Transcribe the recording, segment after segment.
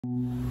So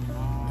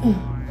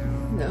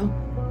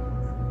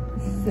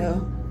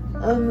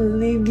I'm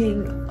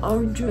leaving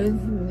Ardras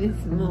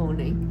this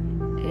morning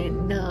at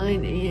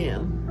 9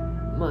 a.m.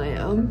 My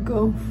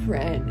uncle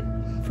Freddy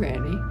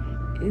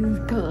is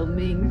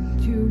coming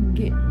to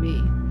get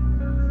me.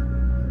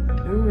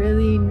 I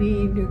really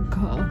need a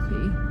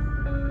coffee.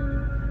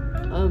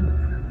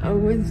 I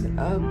was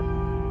up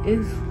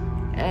as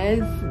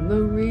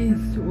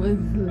Maurice was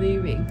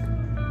leaving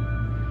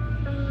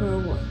for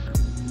work,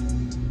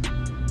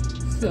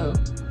 so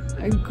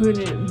I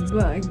couldn't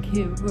bug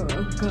him for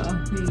a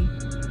coffee,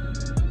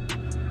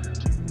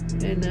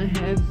 and I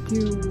have to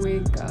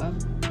wake up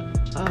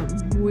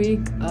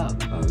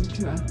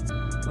Ardra,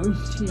 or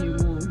she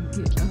won't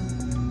get up.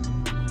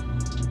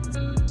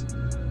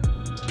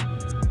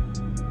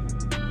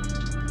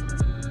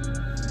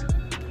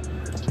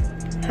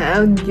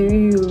 How do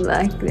you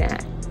like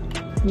that?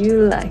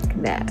 You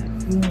like that,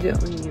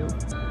 don't you?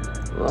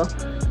 Well,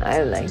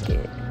 I like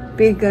it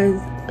because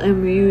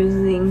I'm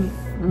using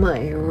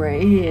my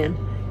right hand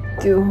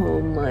to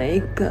hold my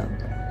cup.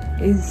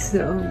 It's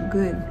so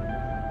good.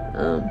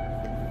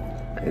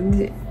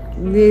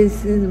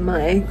 This is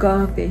my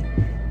coffee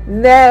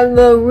that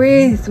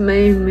Maurice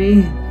made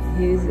me.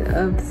 He's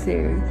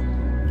upstairs.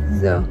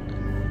 So,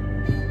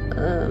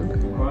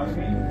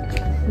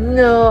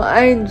 no,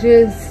 I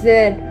just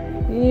said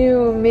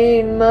you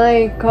made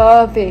my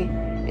coffee,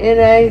 and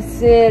I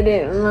said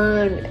it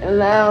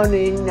loud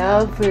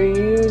enough for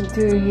you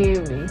to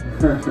hear me.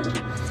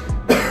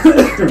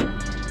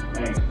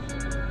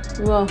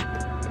 Well,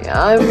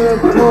 I'm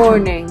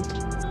recording.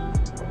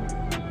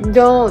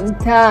 Don't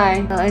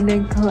tie. 9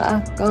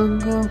 o'clock,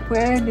 Uncle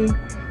Freddy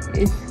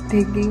is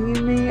picking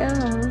me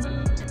up.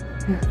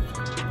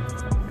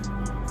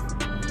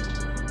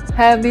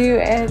 Have you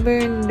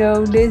ever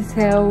noticed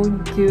how we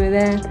do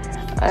that?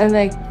 I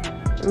like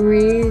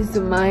raise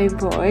my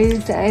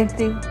voice. I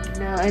think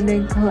 9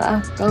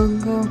 o'clock,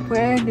 Uncle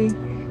Freddy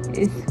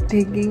is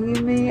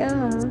picking me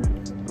up.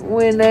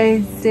 When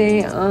I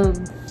say,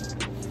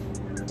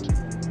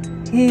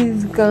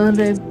 he's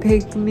gonna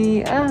pick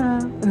me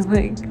up. I'm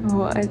like,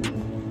 what?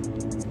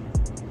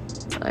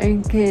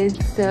 I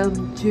guess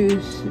I'm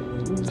just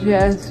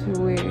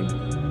weird.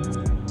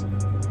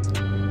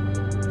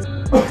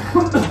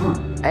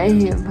 I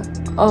have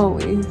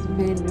always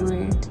been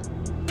weird,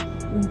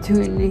 to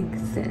an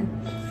extent.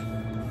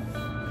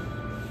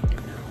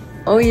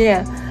 Oh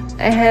yeah,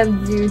 I have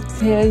to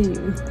tell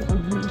you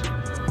something.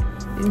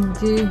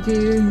 Did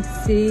you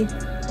see?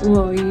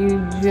 Well, you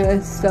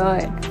just saw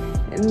it.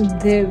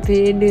 The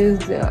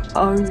videos of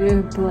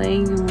Ardra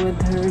playing with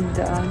her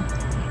dog.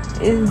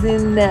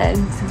 Isn't that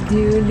the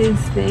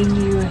cutest thing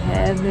you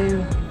have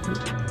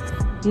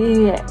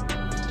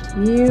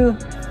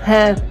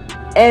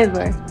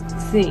ever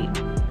seen?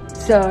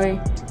 Sorry,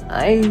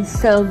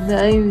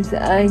 sometimes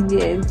I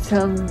get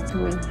tongue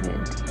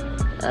twisted.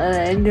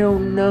 I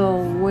don't know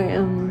when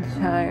I'm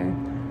tired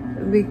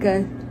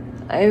because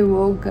I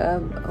woke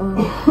up.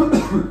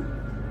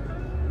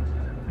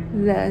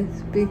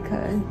 That's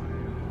because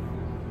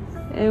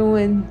I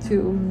went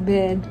to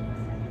bed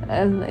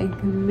at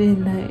like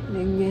midnight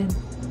again.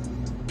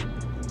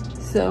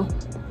 So,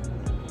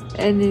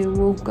 and I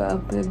woke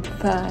up at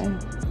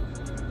 5.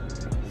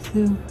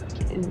 So,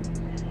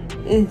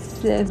 it's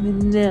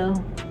 7 now.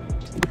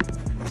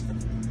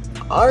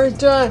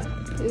 Ardra,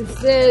 it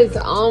says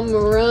I'm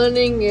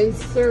running a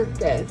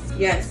circus.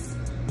 Yes,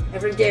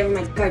 every day of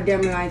my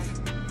goddamn life.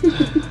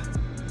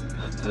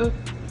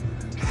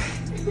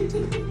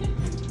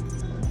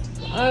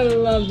 I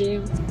love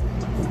you.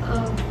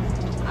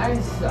 I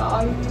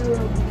saw your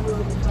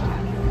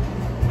profile.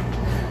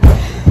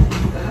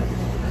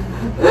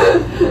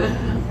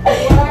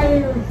 Why are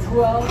you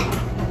 12?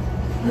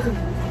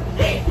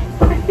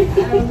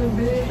 Have a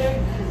baby?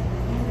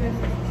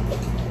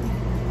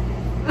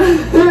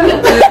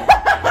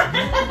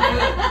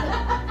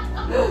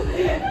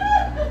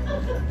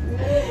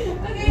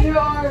 You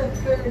are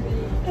 30.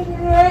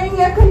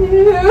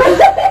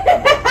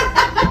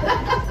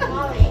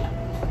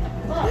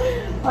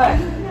 What?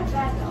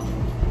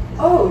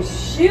 Oh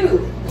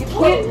shoot! You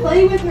can't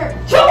play with her.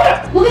 Shut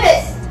up! Look at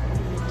this!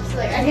 She's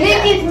like, I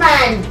think it's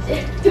mine!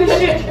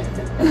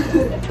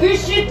 Good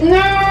shit!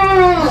 No!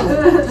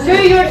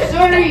 Say you're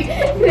sorry!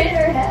 Hit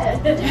her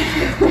head.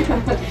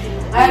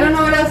 I don't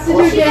know what else to do,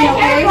 She's a Jane, okay?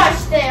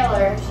 hairbrush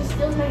Taylor. She's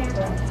still my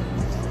hairbrush.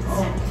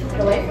 Get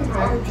away from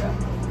her.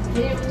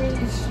 Give me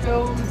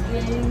show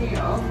Jamie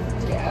on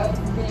the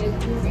upstairs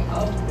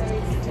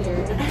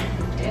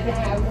and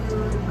have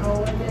her go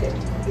in it.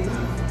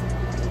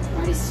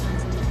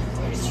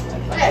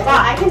 Okay,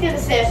 wow, I can do the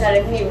stairs out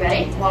of me.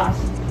 Ready? Watch.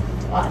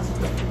 Watch.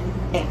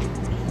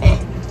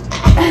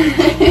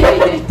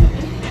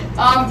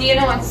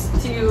 Deanna wants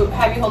to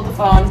have you hold the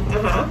phone.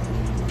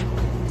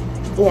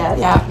 Yeah.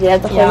 Yeah. Yeah,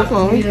 the whole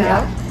phone.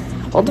 Yeah.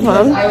 Hold the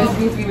phone. I was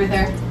goofy with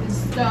her.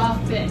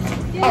 Stop it.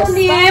 Get on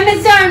the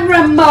Amazon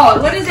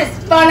remote. What is it?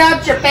 Spun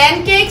out your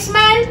pancakes,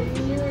 man?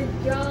 You're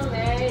dumb,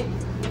 eh?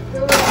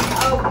 Throw it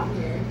out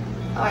here.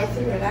 Oh, I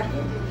threw it out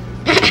here.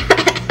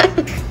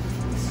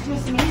 Excuse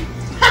kissing me.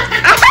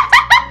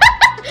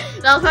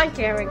 That was on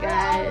camera,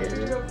 guys.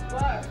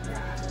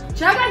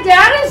 Chugga,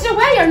 Dad is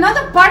away. You're not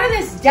a part of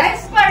this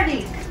dance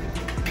party.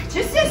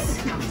 Just this.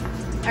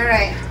 All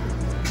right.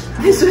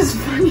 This was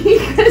funny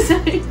because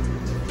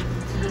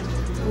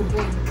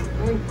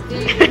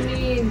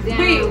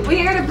Wait,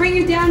 we gotta bring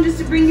you down just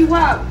to bring you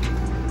up.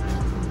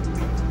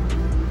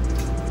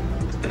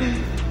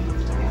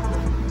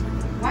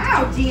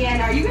 Wow,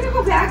 Deanna, are you gonna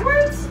go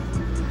backwards?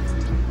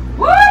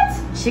 What?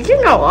 She can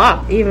go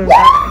up even What?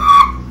 better.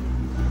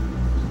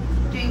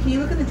 Jane, can you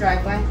look at the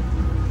driveway?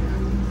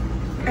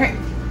 Alright.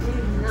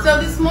 So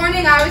this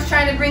morning I was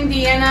trying to bring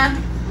Deanna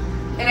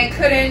and I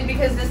couldn't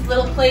because this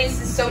little place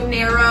is so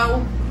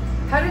narrow.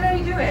 How did I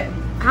do it?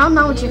 I don't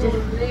know what you did.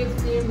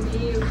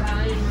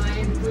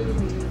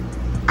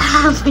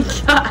 Oh my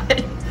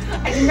god.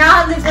 I did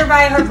not lift her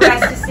by her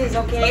breasts,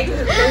 okay?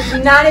 It's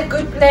not a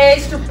good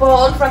place to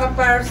pull from a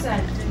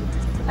person.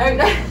 I'm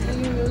not.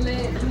 You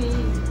let me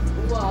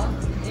walk,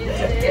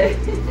 and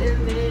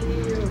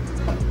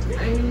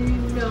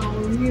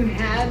then you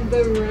had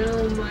the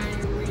round my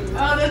ring.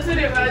 Oh, that's what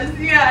it was.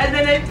 Yeah, and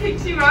then I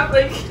picked you up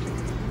like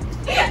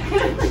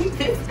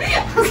this.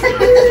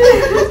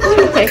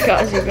 Oh my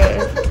gosh, you're good.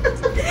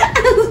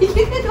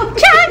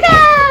 Chugga!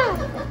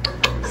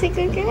 Say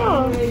good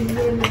girl. You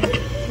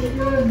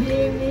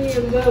gave me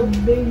the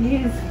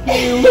biggest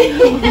kill. Do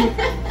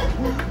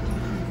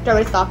you want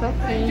me to stop it?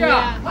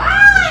 Yeah.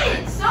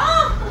 What?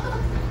 Stop!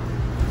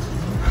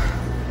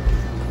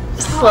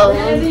 Slowly.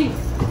 Daddy,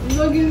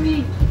 look at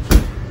me.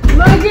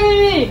 Look at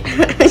me.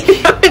 You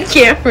have a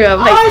camera. I'm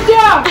like,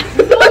 Ardra,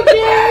 look at me.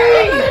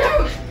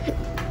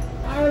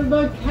 I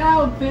look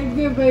how big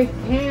of a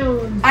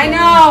town. I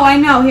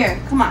know. Here,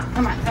 come on.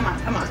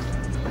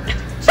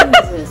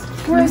 Jesus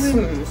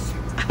Christmas.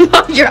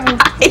 your You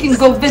eyes. can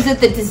go visit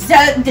the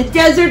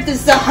desert, the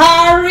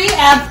Sahara,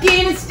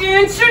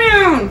 Afghanistan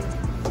soon.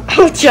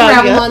 Oh, Travel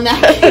Chugga. on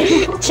that.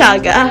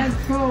 Chugga. Dad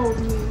told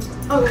me.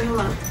 Okay, hold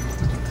on.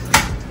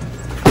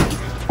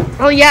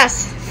 Oh,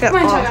 yes. Come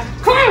on, Chugga.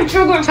 Come on,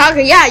 Chugga.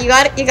 Chugga, yeah, you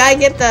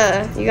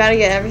gotta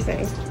get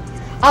everything.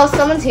 Oh,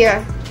 someone's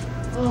here.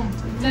 Oh,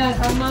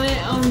 that's my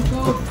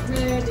Uncle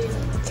Freddy.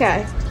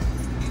 Okay.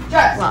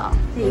 Just. Wow.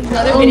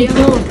 Another video.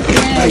 Uncle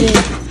Freddy,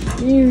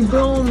 you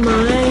don't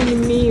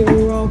mind me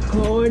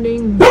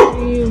recording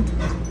you?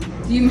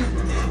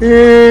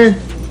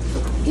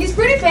 He's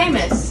pretty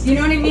famous. You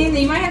know what I mean?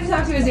 You might have to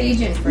talk to his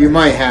agent first. You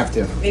might have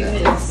to.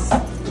 Because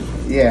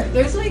Yeah.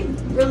 there's like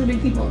really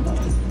big people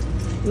involved.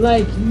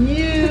 Like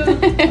you.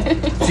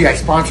 See, I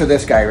sponsor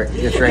this guy,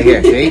 this right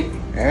here. See?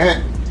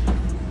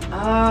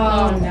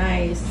 Oh,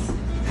 nice.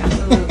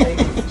 Absolutely.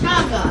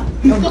 Chugga.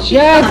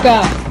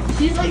 Chugga.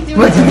 She's like doing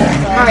What's the this.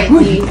 matter? All right,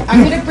 Dee.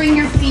 I'm gonna bring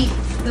your feet.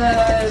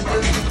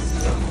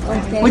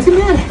 Okay. What's the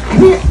matter? Come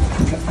here.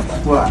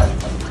 What?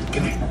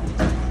 Come here.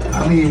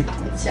 Come here.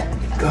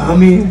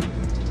 Come here.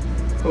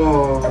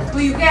 Oh.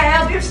 Well, you can't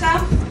help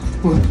yourself.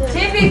 What?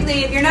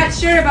 Typically, if you're not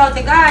sure about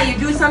the guy, you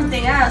do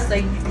something else,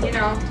 like, you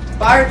know,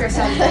 bark or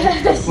something.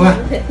 What?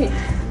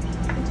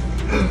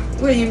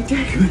 Well, you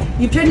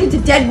turned into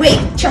dead weight.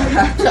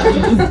 Chugga.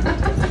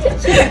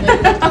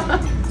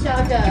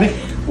 Chugga.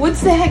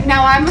 What's the heck?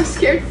 Now I'm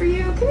scared for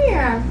you. Come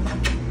here.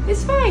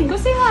 It's fine. Go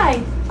say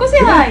hi. Go say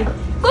hi.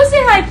 Go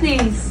say hi,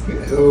 please.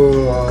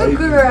 Oh, Good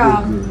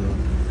girl.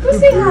 Go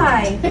say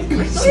hi.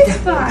 It's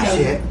fine.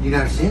 Sit. You know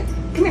how to sit?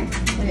 Come here.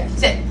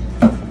 Sit.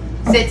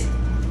 Sit.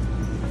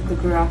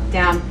 Good girl.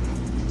 Down.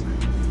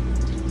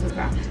 Good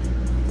girl.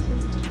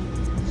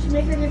 Should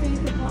make her give you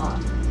the paw.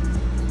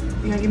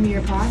 You gonna give me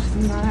your paw?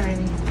 I'm not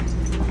already.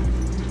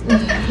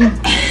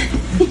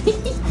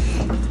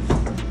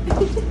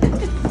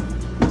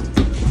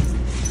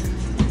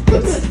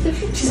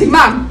 She's like,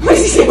 Mom, what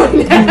is he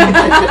doing there?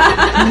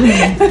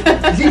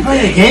 Is he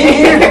playing a game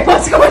here?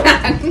 What's going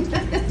on?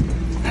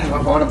 I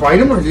want to bite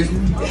him or just...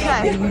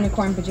 Okay.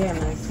 Unicorn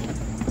pajamas.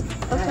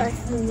 Okay.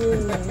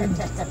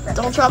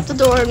 Don't drop the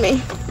door on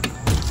me.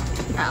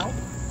 Ow.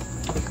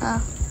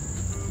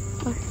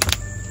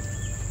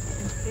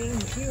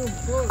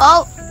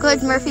 Oh,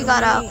 good. Murphy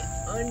got out.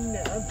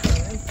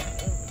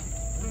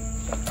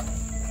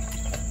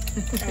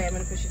 Alright, I'm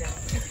gonna push it down.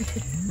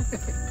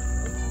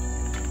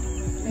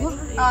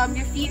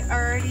 Your feet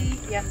are already.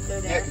 Yep,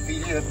 they're there. Yeah,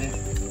 feed it up there.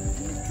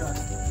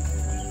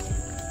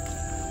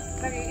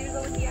 Are you gonna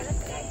go with Deanna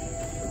today?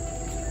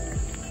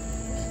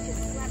 Just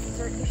slap the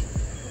circus.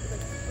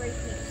 Like spray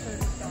paint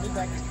circus. Let me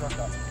back the truck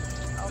up.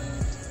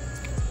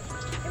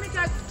 Come here,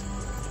 Chuck.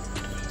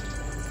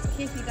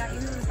 Casey, got you.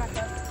 Move back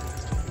up.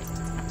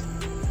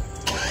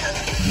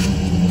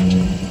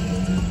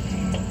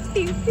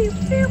 Pew, pew,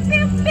 pew, pew,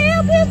 pew,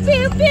 pew,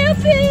 pew, pew,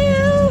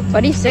 pew.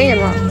 What are you saying,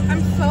 Mom?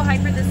 I'm so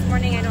hyper this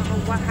morning. I don't know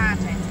what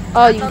happened.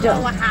 Oh, you I don't know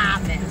don't. what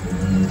happened.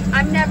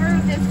 I'm never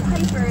this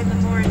hyper in the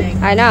morning.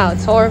 I know,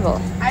 it's horrible.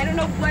 I don't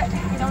know what.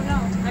 I don't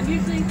know. I'm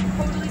usually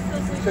totally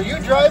still sleeping. So you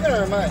driving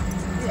or am I?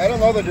 I don't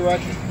know the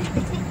direction.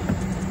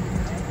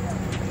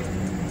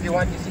 Do you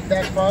want your seat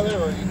back farther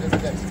or you good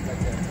with that seat like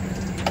that?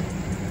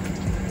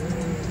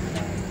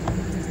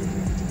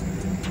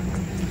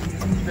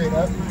 straight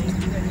up.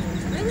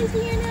 Really,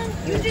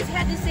 Deanna? You just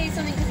had to say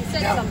something because he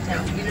said something.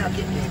 No, you're not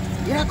getting it.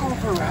 You're not going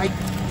for a ride.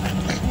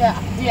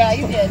 Yeah,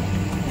 you did.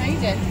 No, you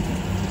did.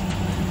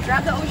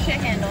 Grab the oh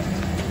shit handle.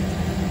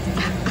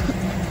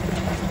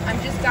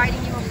 I'm just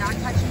guiding you. I'm not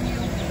touching you.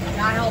 I'm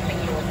not helping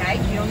you, okay?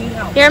 You don't need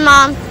help. Here,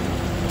 Mom. I'm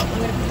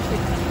gonna put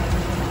you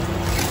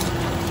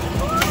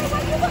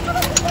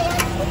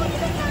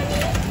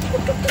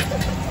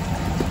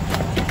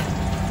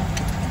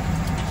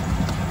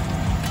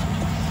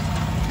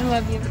I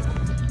love you.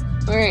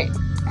 Alright.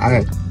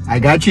 Alright, I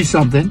got you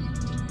something.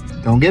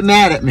 Don't get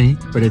mad at me,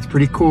 but it's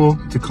pretty cool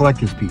to collect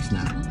this piece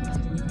now.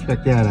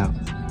 Check that out.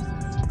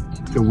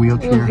 It's a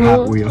wheelchair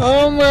Hot Wheels.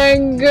 Oh my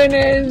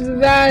goodness,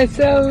 that's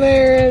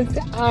hilarious.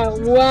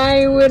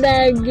 Why would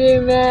I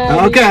give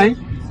that? Okay,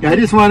 I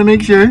just want to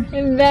make sure.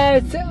 And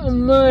that's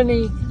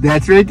money.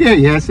 That's right there.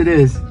 Yes, it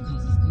is.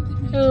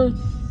 Oh,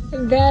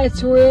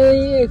 that's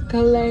really a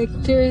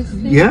collector's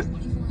thing? Yeah,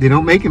 they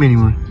don't make them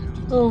anymore.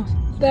 Oh,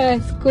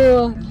 that's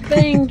cool.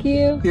 Thank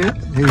you. Yeah,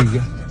 there you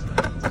go.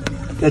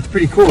 That's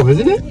pretty cool,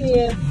 isn't it?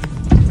 Yeah.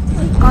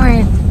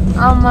 Alright,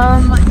 I'm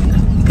on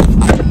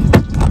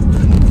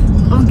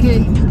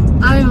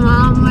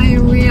my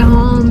way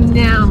home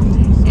now.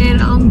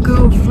 And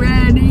Uncle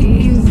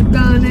Freddy is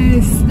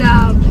gonna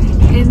stop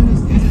and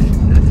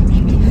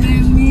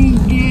let me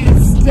get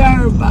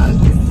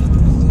Starbucks.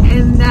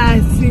 And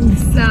that's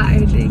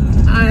exciting.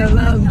 I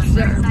love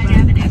Starbucks.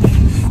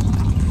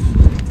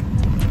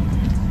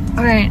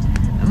 Alright.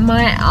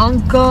 My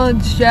uncle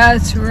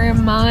just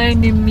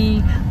reminded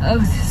me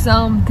of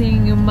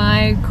something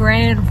my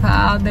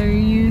grandfather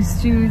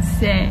used to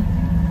say.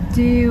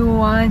 Do you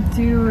want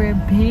to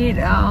repeat,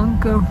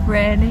 Uncle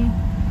Freddy?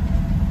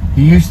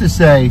 He used to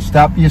say,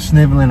 stop your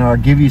sniveling or I'll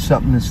give you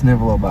something to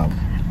snivel about.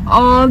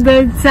 All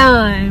the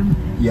time.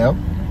 Yep.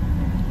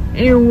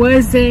 It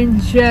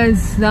wasn't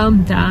just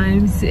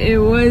sometimes, it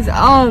was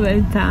all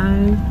the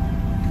time.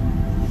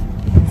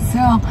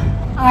 So,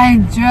 I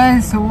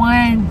just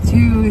went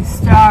to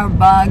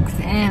Starbucks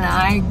and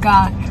I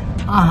got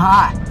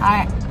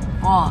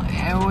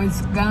it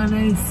was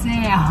gonna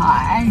say a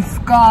hot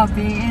iced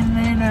coffee, and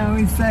then I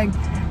was like,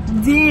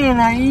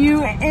 Dana,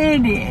 you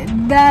idiot,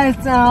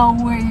 that's not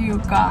what you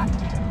got.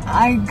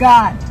 I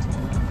got,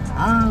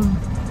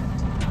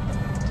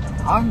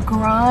 a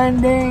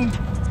grande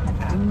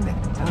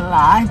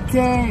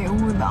latte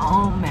with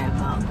almond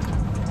milk.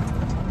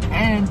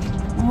 And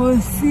we'll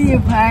see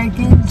if I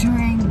can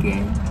drink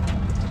it.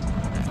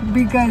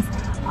 Because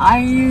I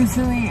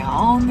usually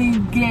only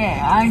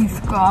get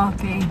iced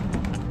coffee.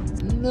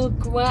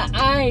 Look what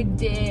I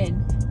did.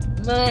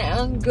 My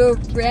Uncle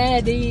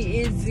Freddy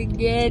is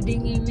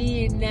getting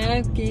me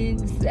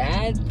napkins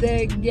at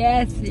the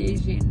gas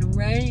station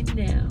right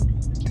now.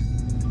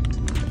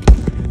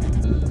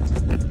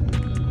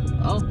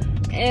 Oh,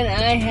 and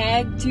I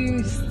had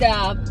to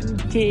stop and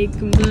take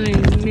my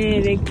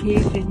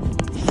medication.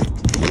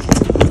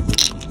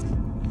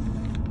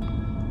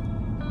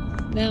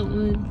 That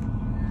one.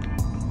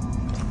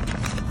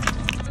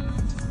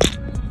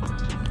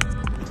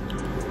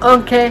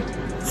 Okay,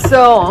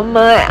 so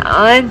my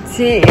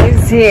auntie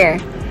is here,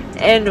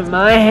 and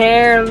my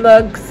hair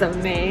looks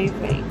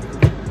amazing,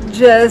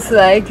 just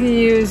like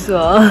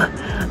usual.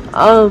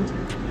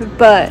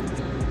 But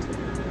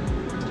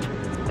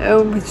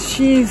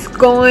she's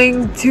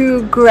going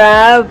to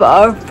grab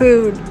our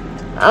food.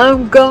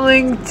 I'm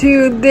going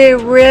to the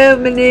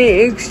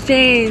Remedy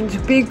Exchange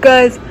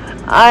because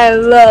I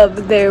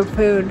love their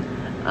food.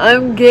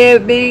 I'm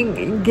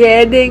getting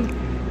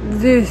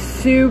the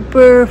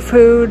super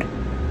food.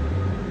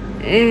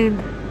 And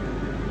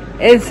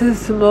it's a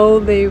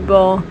smoothie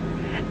bowl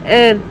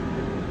and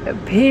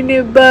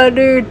peanut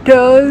butter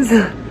toast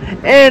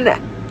and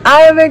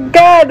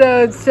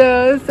avocado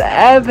toast,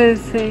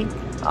 everything.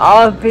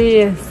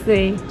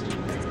 Obviously.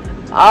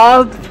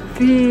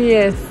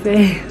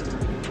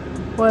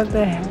 What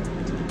the heck?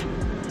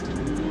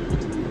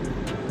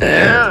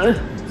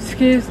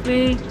 Excuse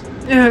me.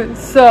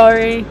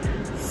 Sorry.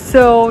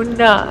 So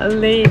not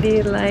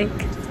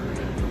ladylike.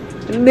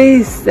 At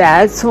least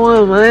that's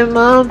what my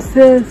mom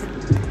says.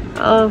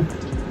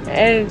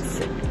 It's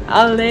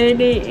a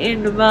lady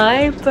in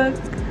my book.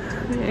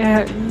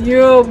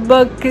 Your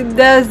book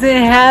doesn't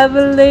have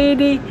a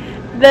lady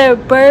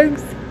that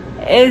works.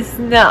 It's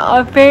not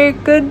a very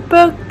good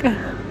book.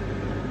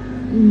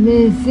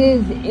 This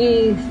is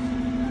Ace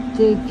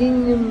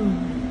taking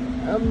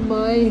on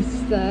my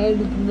side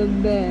of the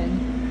bed.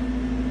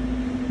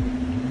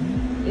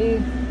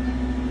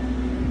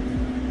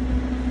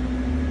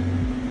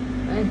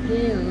 I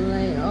can't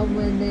lay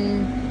over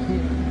there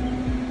too.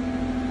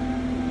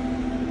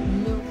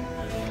 No.